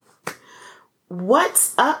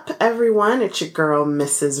What's up, everyone? It's your girl,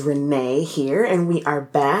 Mrs. Renee here, and we are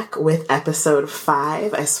back with episode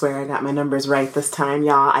 5. I swear I got my numbers right this time,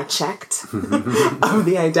 y'all. I checked of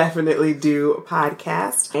the I Definitely Do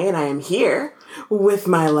podcast, and I am here with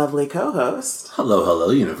my lovely co-host. Hello,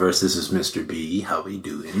 universe. This is Mr. B. How we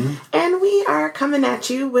doing? And we are coming at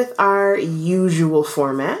you with our usual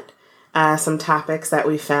format. Some topics that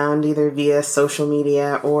we found either via social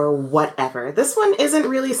media or whatever. This one isn't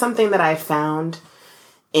really something that I found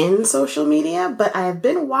in social media, but I've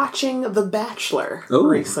been watching The Bachelor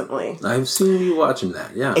recently. I've seen you watching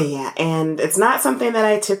that, yeah. Yeah, and it's not something that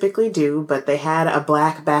I typically do, but they had a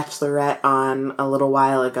black bachelorette on a little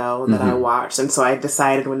while ago that I watched, and so I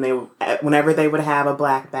decided whenever they would have a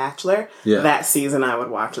black bachelor, that season I would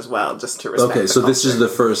watch as well, just to respect the so culture. This is the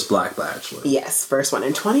first black bachelor. Yes, first one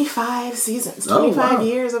in 25 seasons. 25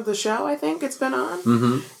 years of the show, I think it's been on.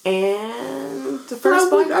 Mm-hmm. And the first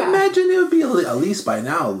black guy. I imagine it would be at least by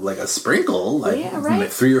now, like a sprinkle,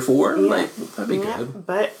 like 3 or 4. Yeah. Like, that'd be good.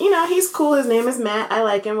 But, he's cool. His name is Matt. I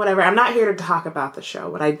like him, whatever. I'm not here to talk about the show.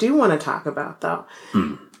 What I do want to talk about, though,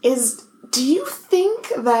 is do you think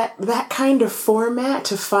that kind of format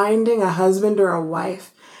to finding a husband or a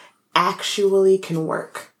wife actually can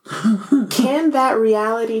work? Can that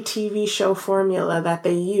reality TV show formula that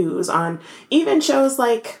they use on even shows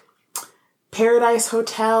like Paradise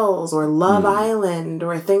Hotels or Love Island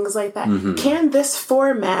or things like that, can this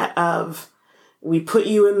format of we put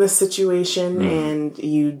you in this situation and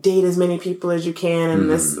you date as many people as you can in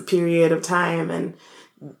this period of time and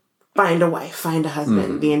find a wife, find a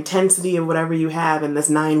husband, the intensity of whatever you have in this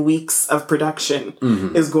 9 weeks of production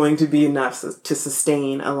is going to be enough to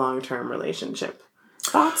sustain a long-term relationship?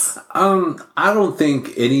 Thoughts? I don't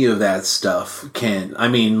think any of that stuff can. I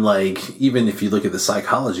mean, like, even if you look at the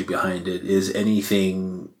psychology behind it, is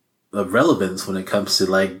anything of relevance when it comes to,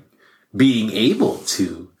 like, being able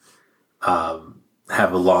to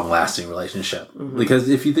have a long-lasting relationship. Because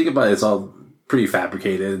if you think about it, it's all pretty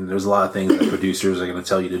fabricated, and there's a lot of things that producers are going to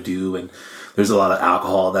tell you to do, and there's a lot of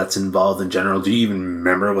alcohol that's involved in general. Do you even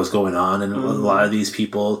remember what's going on? And a lot of these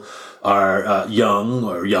people are young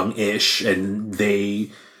or young-ish, and they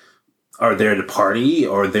are there to party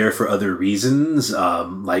or there for other reasons,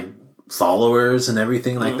 like followers and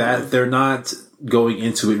everything like that. They're not going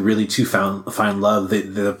into it really to find love.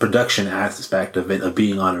 The production aspect of it, of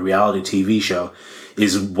being on a reality TV show,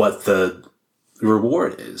 is what the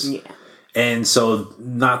reward is. Yeah. And so,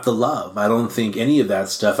 not the love. I don't think any of that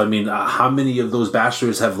stuff. I mean, how many of those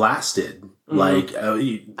bachelors have lasted? Like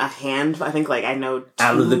a hand, I think. Like I know,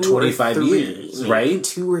 out of the 25 years, right?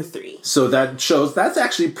 2 or 3. So that shows that's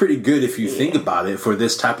actually pretty good if you think about it for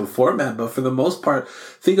this type of format. But for the most part,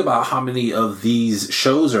 think about how many of these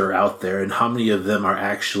shows are out there and how many of them are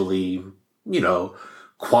actually,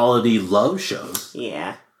 quality love shows.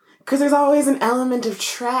 Yeah, because there's always an element of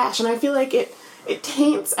trash, and I feel like it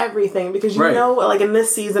taints everything because like in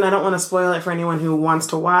this season, I don't want to spoil it for anyone who wants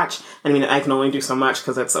to watch. I mean, I can only do so much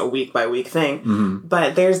because it's a week by week thing.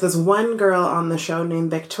 But there's this one girl on the show named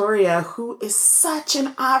Victoria who is such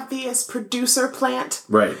an obvious producer plant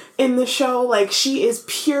in the show. Like, she is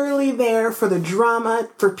purely there for the drama,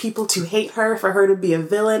 for people to hate her, for her to be a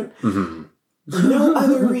villain. No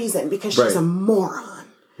other reason, because she's a moron.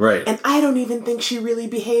 Right. And I don't even think she really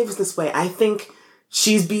behaves this way. I think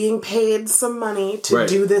she's being paid some money to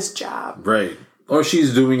do this job. Right. Or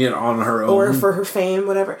she's doing it on her own. Or for her fame,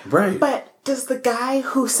 whatever. Right. But does the guy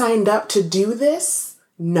who signed up to do this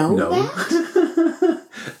know that?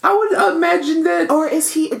 I would imagine that. Or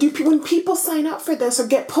is when people sign up for this or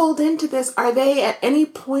get pulled into this, are they at any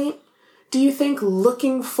point, do you think,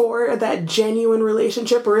 looking for that genuine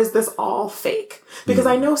relationship, or is this all fake? Because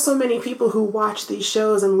I know so many people who watch these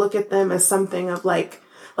shows and look at them as something of like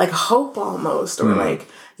hope almost, or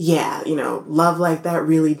love like that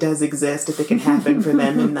really does exist if it can happen for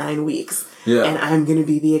them in 9 weeks. Yeah. And I'm going to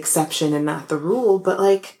be the exception and not the rule. But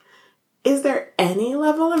like, is there any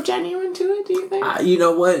level of genuine to it, do you think? You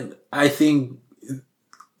know what? I think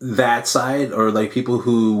that side, or like people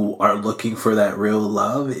who are looking for that real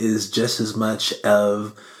love, is just as much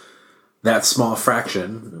of that small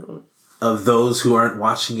fraction of those who aren't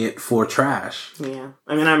watching it for trash. Yeah.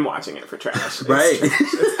 I mean, I'm watching it for trash. Right.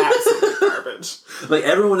 It's absolutely garbage. Like,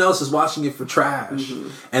 everyone else is watching it for trash.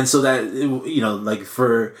 And so that, like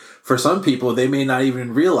for some people, they may not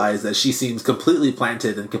even realize that she seems completely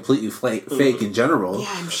planted and completely fake in general. Yeah,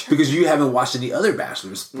 I'm sure. Because you haven't watched any other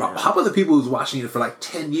Bachelors. Yeah. How about the people who's watching it for like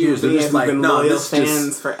 10 years? They're just like, no, this fans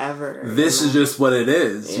just forever. This is just what it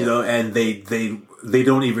is, and they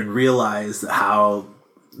don't even realize how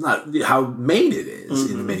not how made it is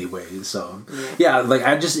in many ways. So like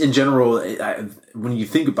I just in general, when you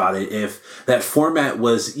think about it, if that format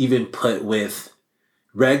was even put with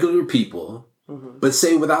regular people, but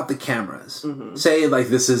say without the cameras, say like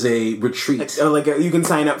this is a retreat, you can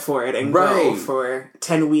sign up for it and go for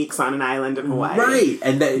 10 weeks on an island in Hawaii, right?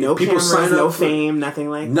 And that no people cameras, sign up no for fame, nothing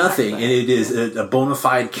like nothing, that, and it is a bona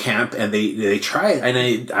fide camp, and they try it,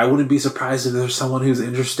 and I wouldn't be surprised if there's someone who's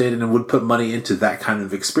interested and would put money into that kind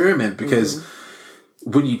of experiment because.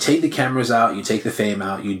 When you take the cameras out, you take the fame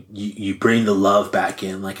out, you bring the love back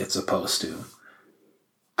in like it's supposed to.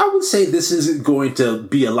 I would say this is going to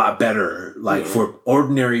be a lot better, for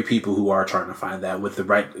ordinary people who are trying to find that with the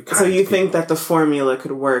right kind So you think that the formula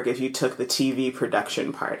could work if you took the TV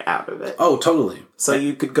production part out of it? Oh, totally. So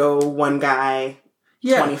you could go one guy,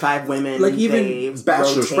 25 women, like even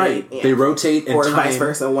bachelors, right? Yeah. They rotate, or vice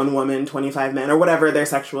versa, one woman, 25 men, or whatever their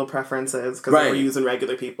sexual preference is. Because if we're using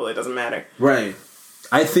regular people, it doesn't matter, right?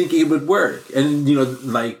 I think it would work, and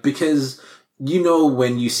because.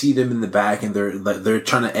 When you see them in the back and they're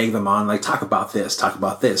trying to egg them on, like talk about this, talk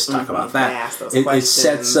about this, talk about that. It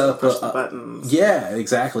sets up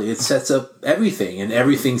exactly. It sets up everything, and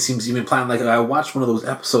everything seems even planned. Like I watched one of those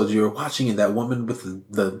episodes you were watching, and that woman with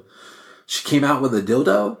she came out with a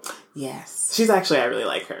dildo. Yes. She's actually, I really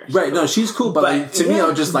like her. Right, no, she's cool, but to me, I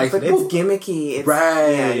was just like... But it's gimmicky. It's,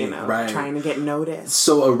 trying to get noticed.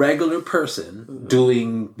 So a regular person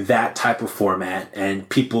doing that type of format and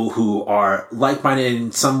people who are like-minded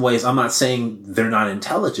in some ways, I'm not saying they're not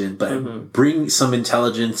intelligent, but bring some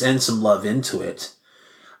intelligence and some love into it.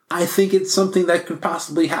 I think it's something that could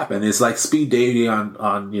possibly happen. It's like speed dating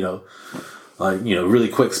on really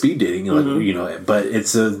quick speed dating, but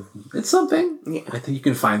it's something. Yeah. I think you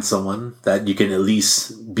can find someone that you can at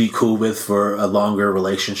least be cool with for a longer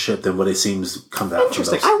relationship than what it seems comes out.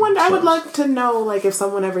 Interesting. I would love to know, if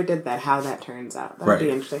someone ever did that, how that turns out. That would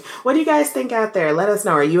be interesting. What do you guys think out there? Let us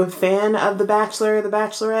know. Are you a fan of The Bachelor, The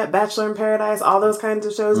Bachelorette, Bachelor in Paradise, all those kinds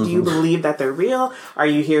of shows? Do you believe that they're real? Are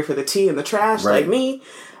you here for the tea and the trash like me?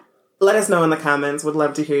 Let us know in the comments. Would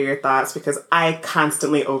love to hear your thoughts because I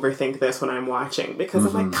constantly overthink this when I'm watching because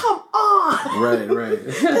I'm like, come on. Right.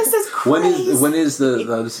 This is crazy. When is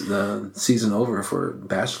the season over for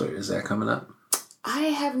Bachelor? Is that coming up? I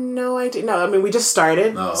have no idea. No, I mean, we just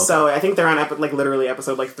started. Oh, okay. So I think they're on literally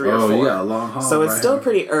episode 3 or 4. Oh, yeah, a long haul. So it's still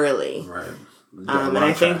pretty early. Right. And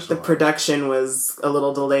I think the production was a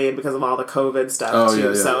little delayed because of all the COVID stuff too.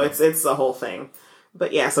 Yeah. So it's the whole thing.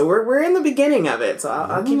 But yeah, so we're in the beginning of it. So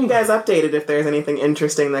I'll keep you guys updated if there's anything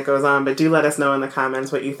interesting that goes on. But do let us know in the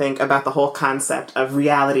comments what you think about the whole concept of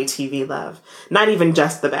reality TV love. Not even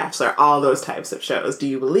just The Bachelor, all those types of shows. Do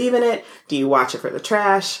you believe in it? Do you watch it for the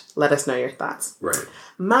trash? Let us know your thoughts. Right.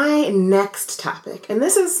 My next topic, and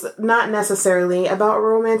this is not necessarily about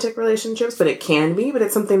romantic relationships, but it can be, but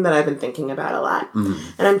it's something that I've been thinking about a lot. And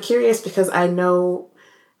I'm curious because I know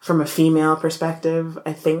from a female perspective,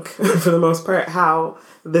 I think, for the most part, how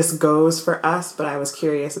this goes for us, but I was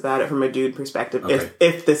curious about it from a dude perspective,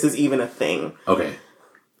 if this is even a thing. Okay.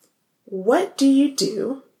 What do you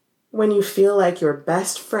do when you feel like your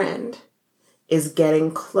best friend is getting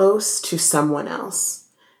close to someone else?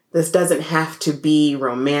 This doesn't have to be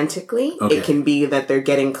romantically. Okay. It can be that they're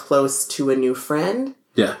getting close to a new friend.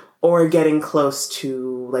 Yeah. Or getting close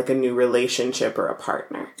to, a new relationship or a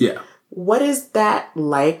partner. Yeah. What is that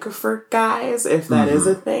like for guys, if that is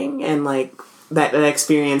a thing? And that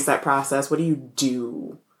experience, that process, what do you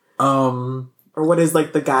do? Or what is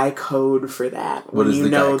the guy code for that? When you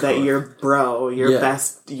know that your bro, your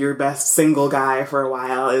best single guy for a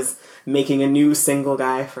while is making a new single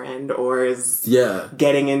guy friend or is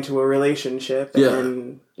getting into a relationship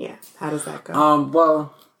and how does that go?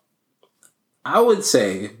 Well, I would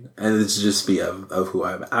say, and this is just be of who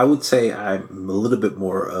I would say I'm a little bit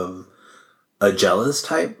more of a jealous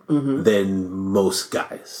type than most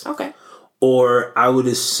guys. Okay. Or I would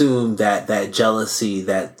assume that jealousy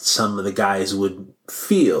that some of the guys would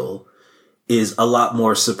feel is a lot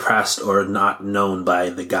more suppressed or not known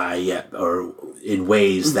by the guy yet, or in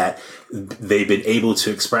ways that they've been able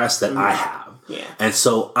to express that I have. Yeah. And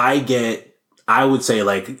so I would say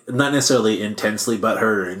not necessarily intensely butthurt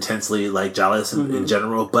or intensely jealous in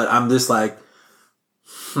general, but I'm just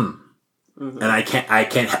and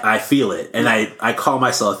I feel it. And I call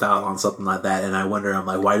myself out on something like that. And I wonder, I'm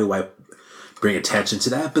why do I bring attention to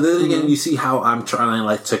that? But then again, you see how I'm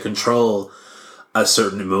trying to control a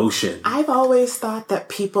certain emotion. I've always thought that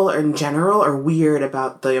people in general are weird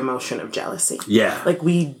about the emotion of jealousy. Yeah. Like,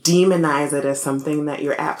 we demonize it as something that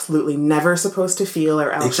you're absolutely never supposed to feel,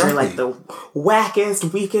 or else you're like the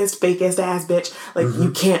wackest, weakest, fakest ass bitch. Like,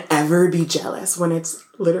 you can't ever be jealous, when it's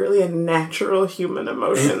literally a natural human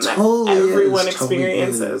emotion that everyone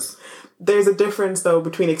experiences. There's a difference, though,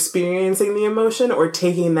 between experiencing the emotion or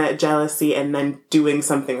taking that jealousy and then doing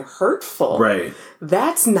something hurtful. Right.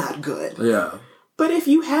 That's not good. Yeah. But if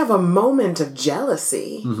you have a moment of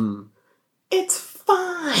jealousy, it's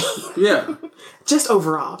fine. Yeah. Just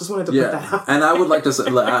overall, just wanted to put that out. And I would like to say,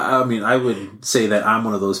 I mean, I would say that I'm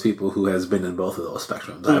one of those people who has been in both of those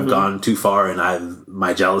spectrums. I've gone too far, and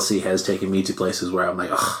my jealousy has taken me to places where I'm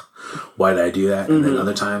like, ugh, why did I do that? And then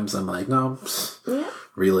other times I'm like, no,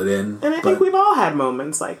 reel it in. And I think we've all had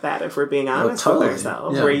moments like that, if we're being honest with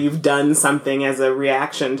ourselves, where you've done something as a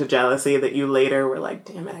reaction to jealousy that you later were like,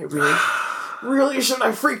 damn it, I really should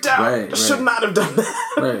have freaked out. I should not have done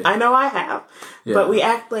that. I know I have. Yeah. But we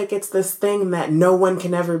act like it's this thing that no one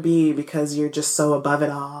can ever be because you're just so above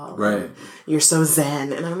it all. Right. You're so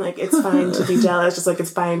zen. And I'm like, it's fine to be jealous, just like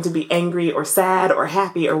it's fine to be angry or sad or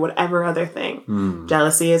happy or whatever other thing.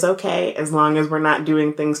 Jealousy is okay as long as we're not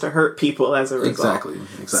doing things to hurt people as a result.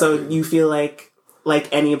 Exactly. So you feel like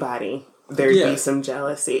anybody, there'd be some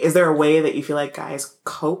jealousy. Is there a way that you feel like guys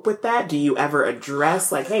cope with that? Do you ever address,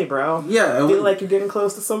 like, hey, bro, I feel like you're getting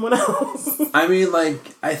close to someone else? I mean, like,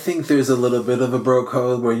 I think there's a little bit of a bro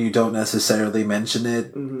code where you don't necessarily mention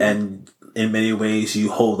it, and in many ways you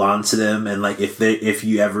hold on to them, and like if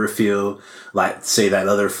you ever feel like, say, that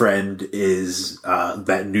other friend is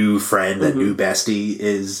that new friend, that new bestie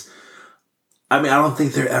is, I mean, I don't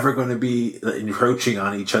think they're ever going to be encroaching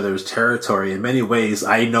on each other's territory. In many ways,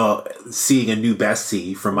 I know, seeing a new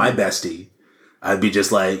bestie from my bestie, I'd be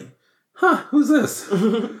just like, huh, who's this? But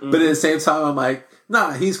at the same time, I'm like,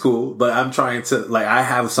 nah, he's cool. But I'm trying to, like, I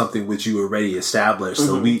have something which you already established.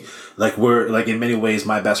 So we're like, in many ways,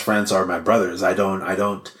 my best friends are my brothers. I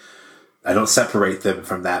don't separate them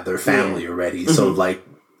from that. They're family already. So like,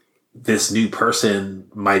 this new person,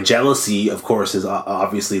 my jealousy, of course, is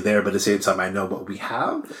obviously there, but at the same time, I know what we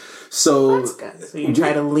have. So that's good. So you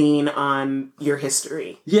try to lean on your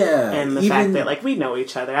history. Yeah. And the fact that, like, we know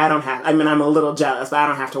each other. I'm a little jealous, but I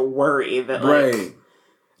don't have to worry that, like,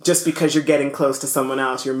 just because you're getting close to someone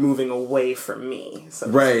else, you're moving away from me. So.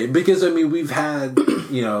 Right. Because, I mean, we've had,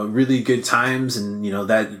 really good times, and,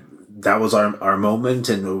 that was our moment,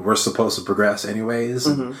 and we're supposed to progress anyways.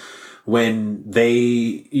 And when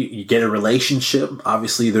you get a relationship,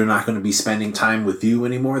 obviously they're not going to be spending time with you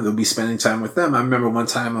anymore. They'll be spending time with them. I remember one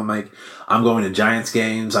time I'm like, I'm going to Giants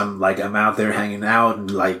games. I'm out there hanging out,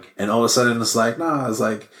 and all of a sudden it's like, nah, it's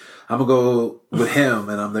like, I'm going to go with him,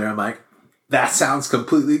 and I'm there. I'm like, that sounds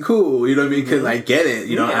completely cool. You know what I mean? Cause I get it,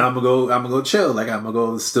 and I'm gonna go chill. Like, I'm gonna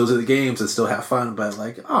go still to the games and still have fun, but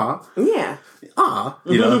like, it's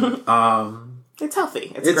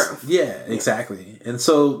healthy. It's growth. Yeah, exactly. And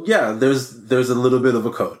so, there's a little bit of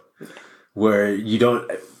a code where you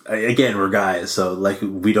don't, again, we're guys, so like,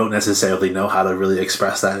 we don't necessarily know how to really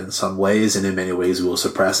express that in some ways, and in many ways we'll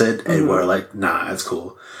suppress it, and we're like, nah, it's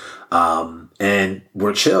cool. And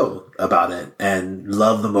we're chill about it, and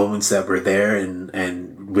love the moments that we're there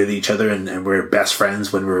and with each other, and we're best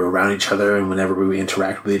friends when we're around each other and whenever we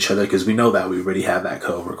interact with each other, because we know that we already have that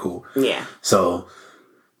code. We're cool. Yeah. So,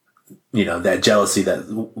 that jealousy that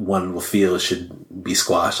one will feel should be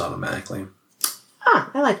squashed automatically.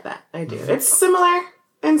 I like that. I do. It's similar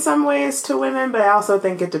in some ways to women, but I also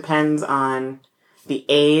think it depends on the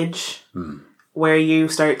age where you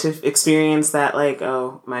start to experience that, like,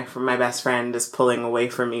 oh, my best friend is pulling away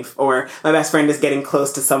from me, or my best friend is getting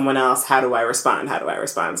close to someone else. How do I respond?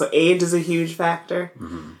 So age is a huge factor.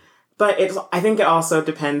 But I think it also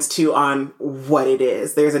depends, too, on what it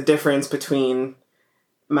is. There's a difference between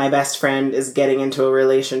my best friend is getting into a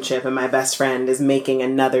relationship and my best friend is making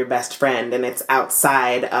another best friend, and it's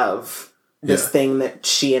outside of this thing that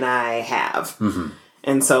she and I have.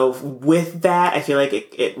 And so with that, I feel like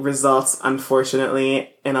it results, unfortunately,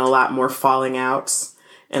 in a lot more falling outs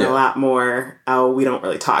and a lot more, we don't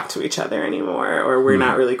really talk to each other anymore, or we're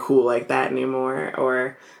not really cool like that anymore,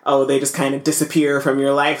 or, they just kind of disappear from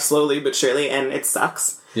your life slowly but surely, and it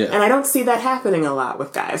sucks. Yeah. And I don't see that happening a lot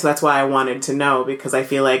with guys. So that's why I wanted to know, because I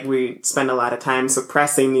feel like we spend a lot of time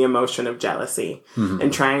suppressing the emotion of jealousy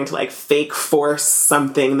and trying to, like, fake force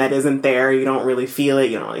something that isn't there. You don't really feel it.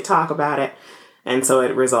 You don't really talk about it. And so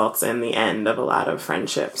it results in the end of a lot of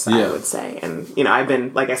friendships, I would say. And, you know, I've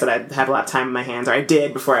been, like I said, I had a lot of time in my hands, or I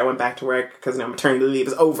did before I went back to work, because, you know, maternity leave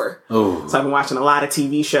is over. Oh. So I've been watching a lot of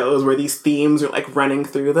TV shows where these themes are, like, running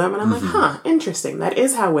through them. And I'm like, interesting. That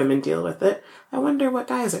is how women deal with it. I wonder what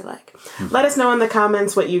guys are like. Let us know in the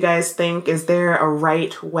comments what you guys think. Is there a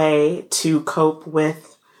right way to cope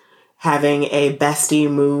with having a bestie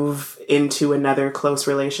move into another close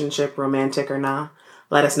relationship, romantic or not?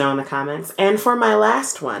 Let us know in the comments. And for my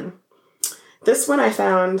last one, this one I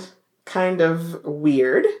found kind of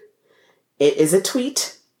weird. It is a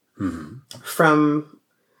tweet from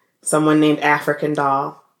someone named African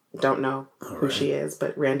Doll. Don't know who she is,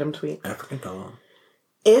 but random tweet. African Doll.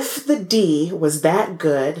 If the D was that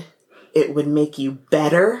good, it would make you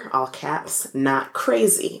better, all caps, not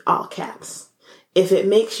crazy, all caps. If it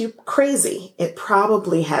makes you crazy, it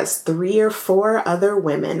probably has 3 or 4 other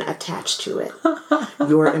women attached to it.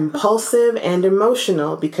 You're impulsive and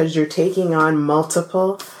emotional because you're taking on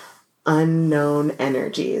multiple unknown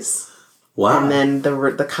energies. Wow. And then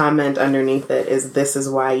the comment underneath it is, this is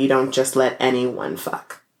why you don't just let anyone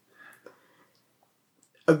fuck.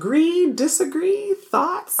 Agree, disagree,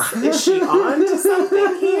 thoughts? Is she on to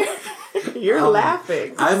something here? You're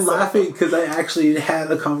laughing. I'm laughing because I actually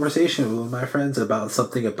had a conversation with my friends about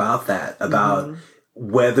something about that, about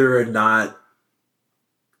whether or not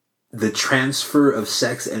the transfer of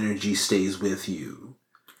sex energy stays with you.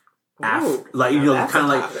 Ooh, like, you know,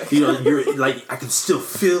 kind of like, you know, you're like, I can still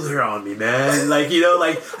feel her on me, man. Like, you know,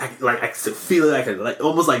 like I can still feel it. I can like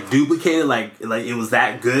almost like duplicate it, like it was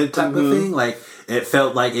that good type of thing. Like it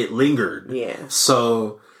felt like it lingered. Yeah.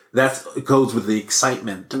 So that goes with the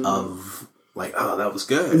excitement of like, oh, that was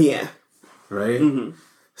good. Yeah. Right.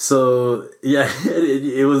 So yeah,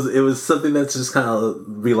 it was something that's just kind of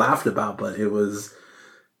we laughed about, but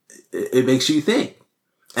it makes you think.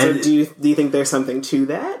 So do you think there's something to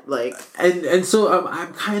that? Like, and so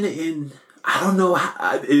I'm kind of in. I don't know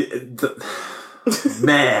how.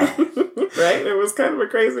 Man, right? It was kind of a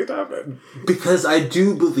crazy topic because I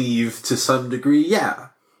do believe to some degree, yeah,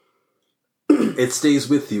 it stays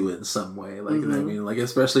with you in some way. Like I mean, like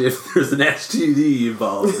especially if there's an STD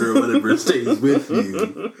involved or whatever, it stays with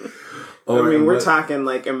you. Or, I mean, we're talking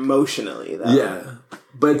like emotionally, though. Yeah,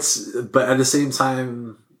 but at the same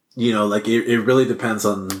time. You know, like it really depends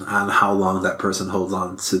on how long that person holds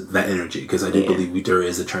on to that energy, because I do believe there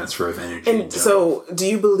is a transfer of energy. And so, do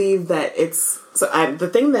you believe that it's the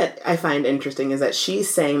thing that I find interesting is that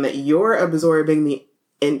she's saying that you're absorbing the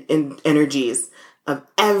energies of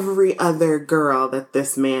every other girl that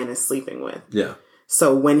this man is sleeping with. Yeah.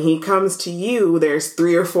 So when he comes to you, there's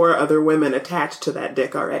 3 or 4 other women attached to that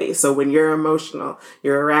dick already. So when you're emotional,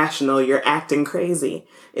 you're irrational, you're acting crazy,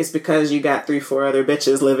 it's because you got 3, 4 other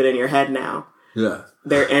bitches living in your head now. Yeah.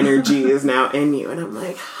 Their energy is now in you. And I'm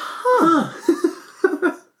like,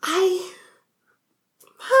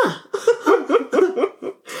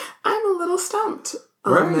 I'm a little stumped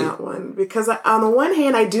on that one, because on the one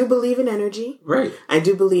hand, I do believe in energy. Right. I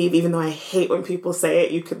do believe, even though I hate when people say it,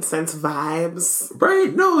 you can sense vibes.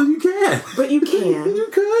 Right. No, you can. But you can. You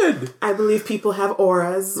could. I believe people have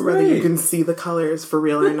auras. Right. Whether you can see the colors for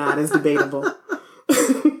real or not is debatable.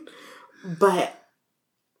 But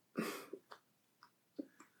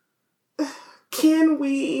can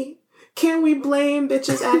we blame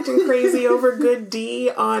bitches acting crazy over good D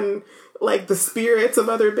on like the spirits of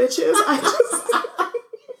other bitches?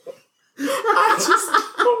 I just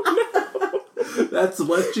don't know. That's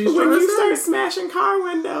what she's when trying to you say. start smashing car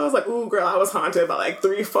windows, like, ooh, girl, I was haunted by like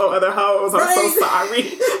 3, 4 other hoes. I'm so sorry.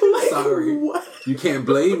 Like, sorry. What? You can't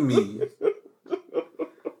blame me.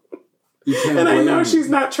 You can't And I know me. she's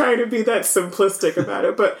not trying to be that simplistic about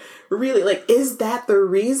it, but really, like, is that the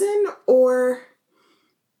reason? Or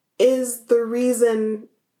is the reason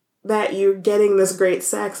that you're getting this great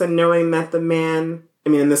sex and knowing that the man, I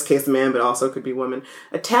mean, in this case, the man, but also could be woman,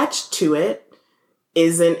 attached to it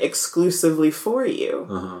isn't exclusively for you?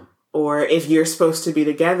 Uh-huh. Or if you're supposed to be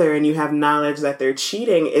together and you have knowledge that they're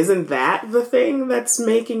cheating, isn't that the thing that's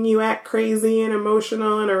making you act crazy and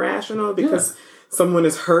emotional and irrational because someone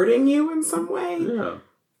is hurting you in some way? Yeah.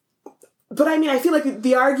 But I mean, I feel like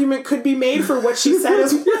the argument could be made for what she said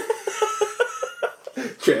as well.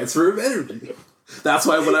 Transfer of energy. That's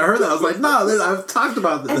why when I heard that, I was like, no, I've talked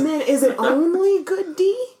about this. And then is it only good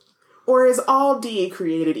D? Or is all D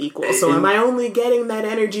created equal? So am I only getting that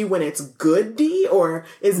energy when it's good D? Or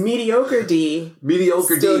is mediocre D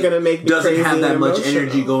still gonna make me doesn't crazy have that and much emotional?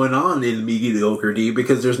 energy going on in mediocre D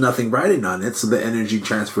because there's nothing riding on it, so the energy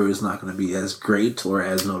transfer is not going to be as great or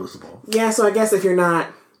as noticeable. Yeah, so I guess if you're not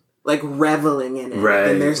like reveling in it, right.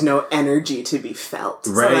 then there's no energy to be felt.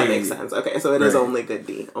 Right. So that makes sense. Okay, so it is only good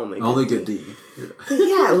D. Only good D.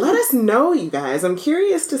 Yeah, let us know, you guys. I'm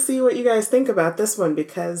curious to see what you guys think about this one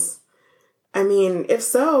because, I mean, if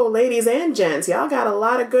so, ladies and gents, y'all got a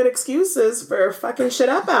lot of good excuses for fucking shit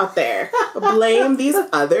up out there. Blame these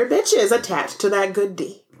other bitches attached to that good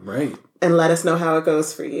D. Right. And let us know how it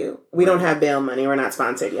goes for you. We don't have bail money. We're not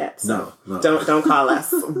sponsored yet. So no. Don't call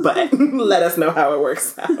us, but let us know how it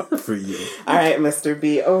works out. For you. All right, Mr.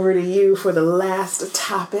 B, over to you for the last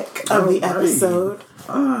topic of the episode.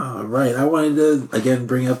 All right. I wanted to, again,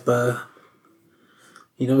 bring up,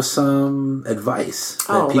 some advice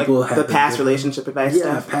that people like have. The past relationship advice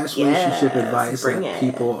stuff? Past relationship advice that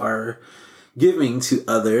people are giving to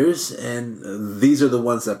others. And these are the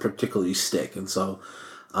ones that particularly stick. And so...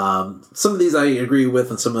 some of these I agree with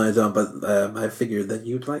and some I don't, but I figured that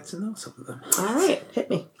you'd like to know some of them. All right, hit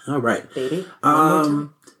me. All right. Baby.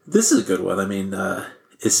 This is a good one. I mean,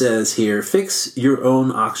 it says here, fix your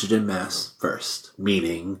own oxygen mask first,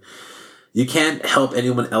 meaning you can't help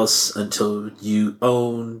anyone else until you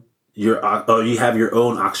you have your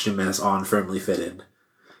own oxygen mask on, firmly fitted.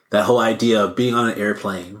 That whole idea of being on an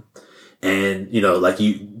airplane and, like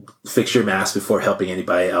you fix your mask before helping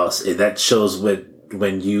anybody else, that shows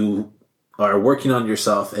when you are working on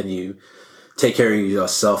yourself and you take care of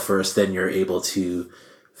yourself first, then you're able to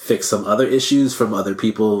fix some other issues from other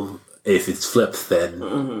people. If it's flipped, then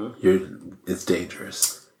it's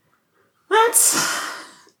dangerous. I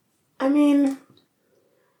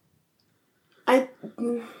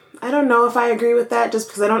don't know if I agree with that just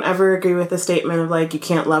because I don't ever agree with the statement of like, you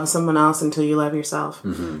can't love someone else until you love yourself.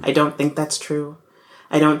 I don't think that's true.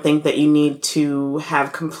 I don't think that you need to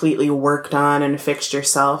have completely worked on and fixed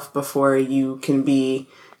yourself before you can be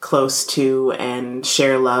close to and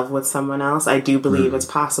share love with someone else. I do believe it's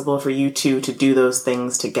possible for you two to do those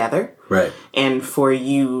things together. Right. And for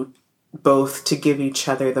you both to give each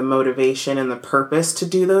other the motivation and the purpose to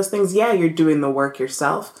do those things. Yeah, you're doing the work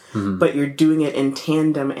yourself, but you're doing it in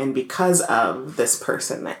tandem and because of this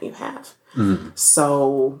person that you have.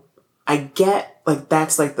 So... I get, like,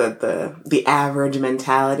 that's, like, the average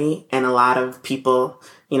mentality, and a lot of people,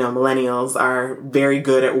 millennials are very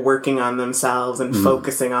good at working on themselves and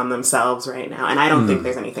focusing on themselves right now, and I don't think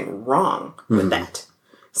there's anything wrong with that.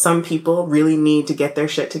 Some people really need to get their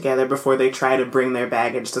shit together before they try to bring their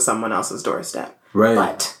baggage to someone else's doorstep. Right.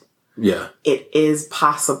 But yeah, it is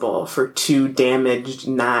possible for two damaged,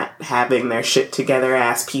 not having their shit together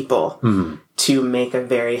ass people to make a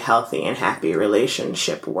very healthy and happy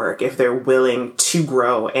relationship work if they're willing to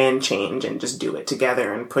grow and change and just do it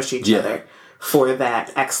together and push each other for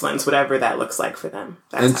that excellence, whatever that looks like for them.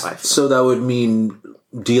 That's how I feel. So that would mean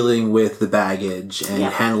dealing with the baggage and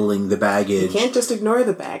handling the baggage. You can't just ignore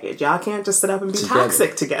the baggage. Y'all can't just sit up and be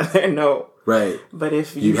toxic together. No. Right. But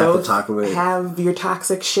if you both have your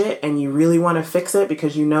toxic shit and you really want to fix it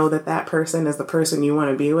because you know that person is the person you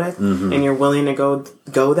want to be with and you're willing to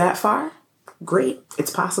go that far, great.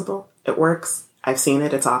 It's possible. It works. I've seen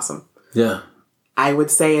it. It's awesome. Yeah. I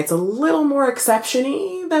would say it's a little more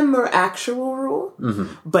exception-y than the actual rule,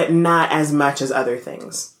 but not as much as other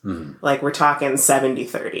things. Like we're talking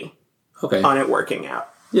 70-30 on it working out.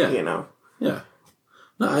 Yeah. Yeah.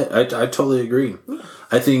 No, I totally agree. Yeah.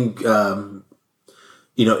 I think,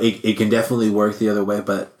 it can definitely work the other way,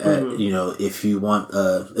 but, if you want,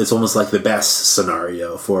 it's almost like the best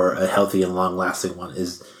scenario for a healthy and long-lasting one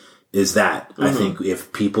is that. I think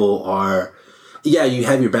if people are, you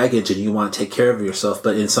have your baggage and you want to take care of yourself,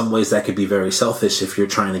 but in some ways that could be very selfish if you're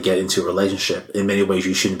trying to get into a relationship. In many ways,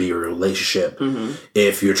 you shouldn't be in a relationship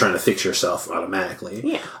if you're trying to fix yourself automatically.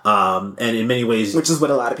 Yeah. And in many ways... Which is what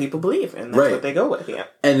a lot of people believe, and that's what they go with, yeah.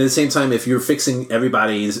 And at the same time, if you're fixing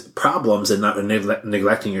everybody's problems and not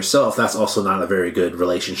neglecting yourself, that's also not a very good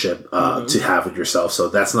relationship to have with yourself. So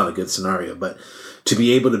that's not a good scenario. But to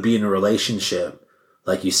be able to be in a relationship,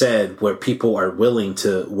 like you said, where people are willing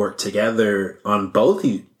to work together on both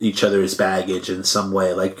each other's baggage in some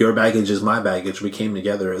way. Like your baggage is my baggage. We came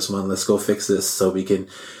together as one. Let's go fix this so we can,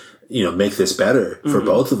 make this better for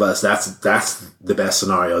both of us. That's the best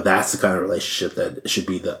scenario. That's the kind of relationship that should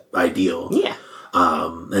be the ideal. Yeah.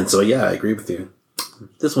 And so, I agree with you.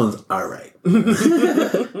 This one's all right.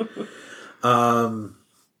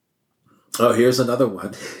 Oh, here's another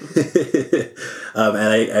one. And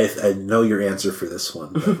I know your answer for this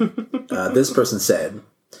one. But, this person said,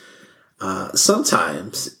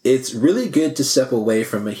 sometimes it's really good to step away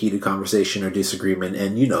from a heated conversation or disagreement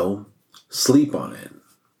and, sleep on it.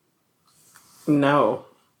 No.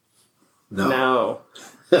 No.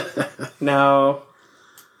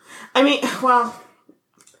 I mean, well...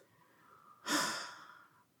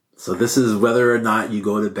 So this is whether or not you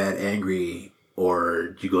go to bed angry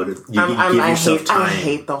or you give yourself time. I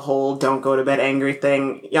hate the whole don't go to bed angry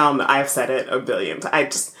thing. Y'all know, I've said it a billion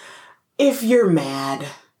times. If you're mad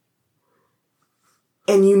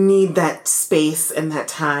and you need that space and that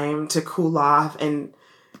time to cool off and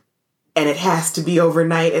it has to be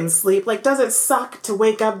overnight and sleep, like, does it suck to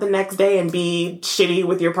wake up the next day and be shitty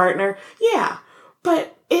with your partner? Yeah.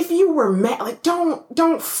 But if you were mad, like,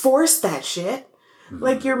 don't force that shit.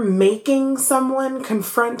 Like, you're making someone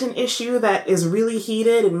confront an issue that is really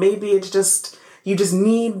heated, and maybe it's just, you just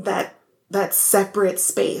need that separate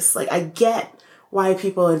space. Like, I get why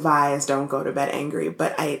people advise don't go to bed angry,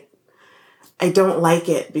 but I don't like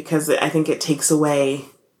it because I think it takes away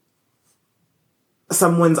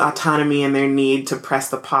someone's autonomy and their need to press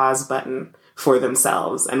the pause button for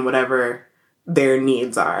themselves and whatever their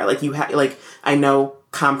needs are. Like, I know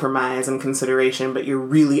compromise and consideration, but you're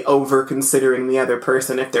really over considering the other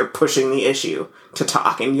person if they're pushing the issue to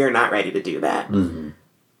talk and you're not ready to do that. Mm-hmm.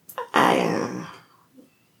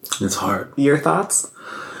 It's hard. Your thoughts?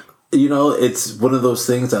 It's one of those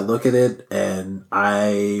things. I look at it and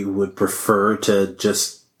I would prefer to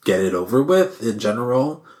just get it over with in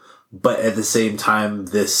general, but at the same time,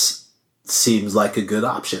 this seems like a good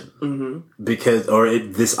option. Mm-hmm. Because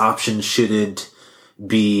this option shouldn't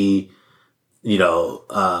be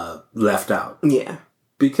left out. Yeah.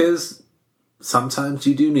 Because sometimes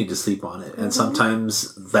you do need to sleep on it. And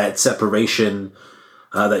sometimes that separation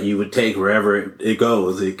that you would take wherever it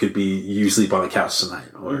goes, it could be you sleep on a couch tonight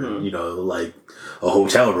or, like a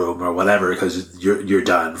hotel room or whatever, because you're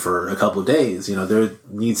done for a couple of days. There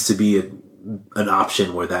needs to be an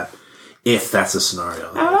option where if that's a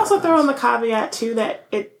scenario. I would also throw in the caveat too that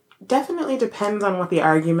it definitely depends on what the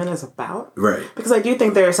argument is about. Right. Because I do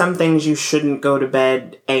think there are some things you shouldn't go to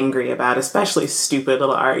bed angry about, especially stupid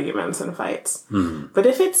little arguments and fights. Mm-hmm. But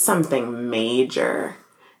if it's something major,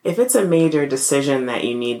 if it's a major decision that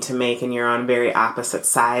you need to make and you're on very opposite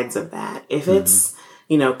sides of that, if it's,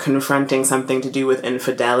 confronting something to do with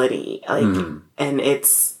infidelity, and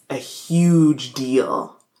it's a huge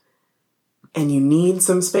deal and you need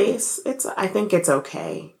some space, I think it's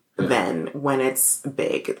okay. Then when it's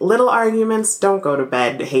big. Little arguments, don't go to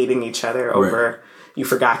bed hating each other over you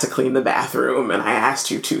forgot to clean the bathroom and I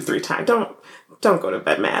asked you 2-3 times. Don't go to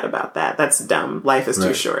bed mad about that. That's dumb. Life is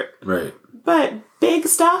too short. Right. But big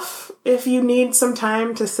stuff, if you need some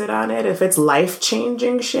time to sit on it, if it's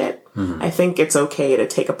life-changing shit, I think it's okay to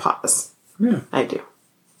take a pause. Yeah. I do.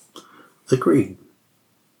 Agreed.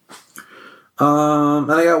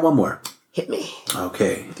 And I got one more. Hit me.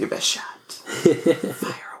 Okay. With your best shot.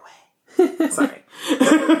 Fire away. Sorry.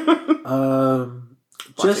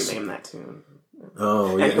 Just name that tune.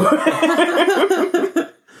 Oh yeah.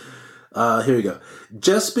 Here we go.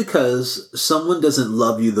 Just because someone doesn't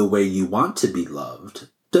love you the way you want to be loved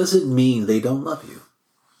doesn't mean they don't love you.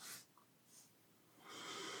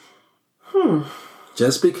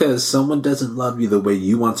 Just because someone doesn't love you the way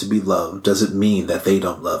you want to be loved doesn't mean that they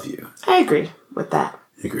don't love you. I agree with that.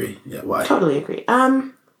 Agree. Yeah, why? Totally agree.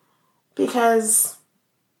 Because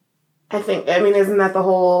isn't that the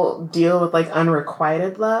whole deal with like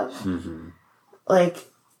unrequited love? Mm-hmm. Like,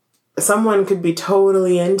 someone could be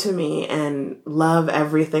totally into me and love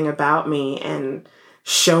everything about me and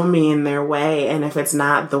show me in their way. And if it's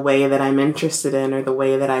not the way that I'm interested in or the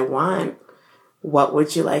way that I want, what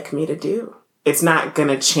would you like me to do? It's not going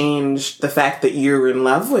to change the fact that you're in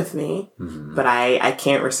love with me, but I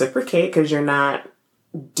can't reciprocate because you're not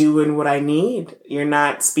doing what I need. You're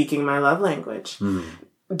not speaking my love language.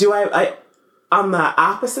 Do I on the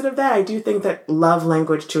opposite of that, I do think that love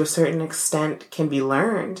language to a certain extent can be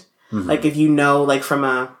learned. Like, if like from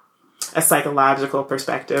a psychological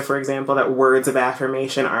perspective, for example, that words of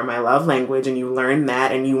affirmation are my love language, and you learn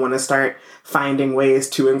that and you want to start finding ways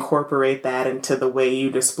to incorporate that into the way you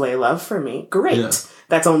display love for me, great. Yeah.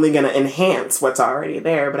 That's only going to enhance what's already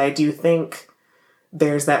there. But I do think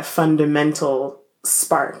there's that fundamental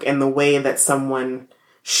spark in the way that someone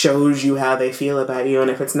shows you how they feel about you. And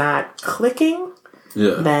if it's not clicking,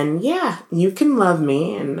 then you can love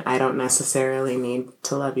me and I don't necessarily need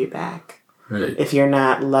to love you back. Right. If you're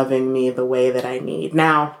not loving me the way that I need.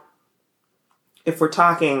 Now, if we're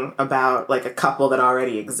talking about like a couple that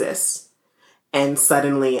already exists and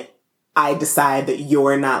suddenly I decide that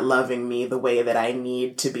you're not loving me the way that I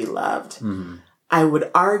need to be loved, I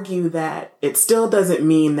would argue that it still doesn't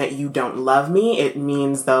mean that you don't love me. It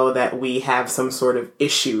means, though, that we have some sort of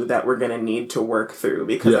issue that we're going to need to work through.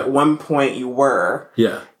 Because at one point you were,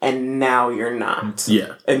 and now you're not.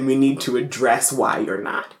 Yeah. And we need to address why you're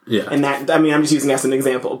not. Yeah. And that, I mean, I'm just using that as an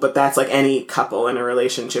example, but that's like any couple in a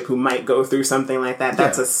relationship who might go through something like that.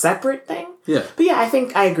 That's a separate thing. Yeah. But yeah, I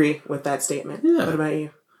think I agree with that statement. Yeah. What about you?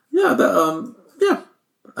 Yeah,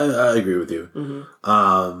 I agree with you.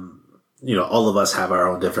 Mm-hmm. You know, all of us have our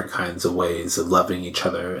own different kinds of ways of loving each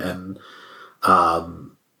other. And,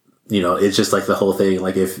 you know, it's just like the whole thing.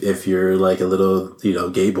 Like if you're like a little, you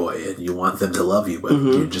know, gay boy and you want them to love you, but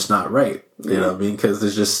you're just not right. You know what I mean? Because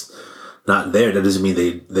there's just not there. That doesn't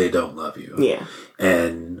mean they don't love you. Yeah.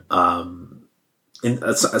 And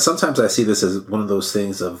sometimes I see this as one of those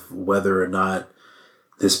things of whether or not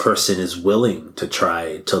this person is willing to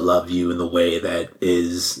try to love you in the way that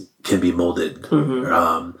can be molded.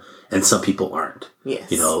 And some people aren't. Yes.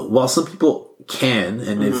 You know, while some people can,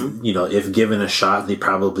 and if given a shot, they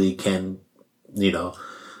probably can, you know,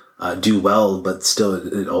 do well, but still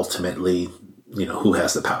it ultimately, you know, who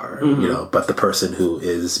has the power, you know, but the person who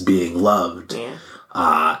is being loved,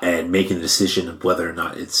 and making the decision of whether or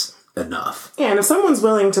not it's enough. Yeah, and if someone's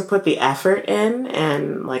willing to put the effort in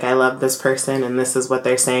and like, I love this person and this is what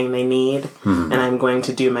they're saying they need and I'm going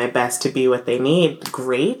to do my best to be what they need,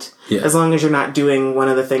 great. Yeah. As long as you're not doing one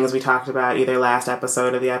of the things we talked about either last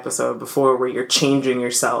episode or the episode before where you're changing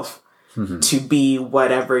yourself to be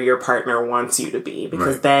whatever your partner wants you to be,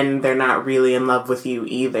 because then they're not really in love with you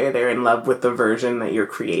either. They're in love with the version that you're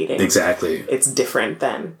creating. Exactly. It's different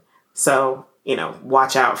then. So, you know,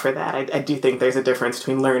 watch out for that. I do think there's a difference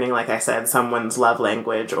between learning, like I said, someone's love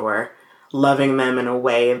language or loving them in a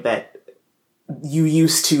way that you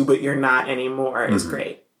used to, but you're not anymore is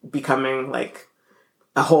great. Becoming like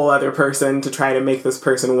a whole other person to try to make this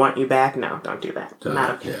person want you back. No, don't do that.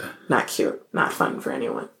 Not okay. Yeah. Not cute. Not fun for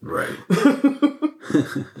anyone. Right.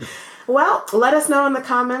 Well, let us know in the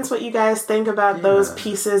comments what you guys think about those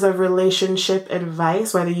pieces of relationship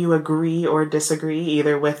advice, whether you agree or disagree,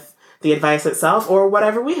 either with the advice itself or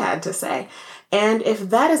whatever we had to say. And if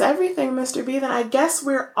that is everything, Mr. B, then I guess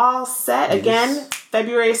we're all set. Again,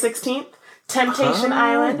 February 16th, Temptation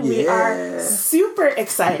Island. We are super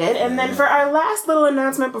excited. And then for our last little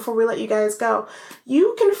announcement before we let you guys go,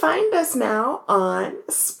 you can find us now on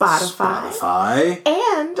Spotify.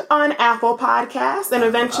 And on Apple Podcasts. And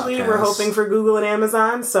eventually we're hoping for Google and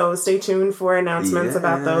Amazon. So stay tuned for announcements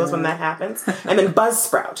about those when that happens. And then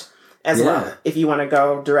Buzzsprout as well. If you want to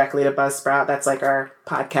go directly to Buzzsprout, that's like our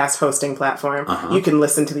podcast hosting platform. You can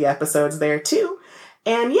listen to the episodes there too.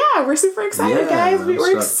 And yeah, we're super excited, guys.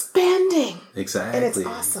 We're expanding. Exactly. And it's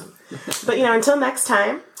awesome. But, you know, until next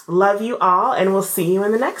time, love you all, and we'll see you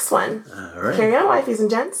in the next one. All right. Carry on, wifeys and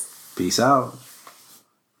gents. Peace out.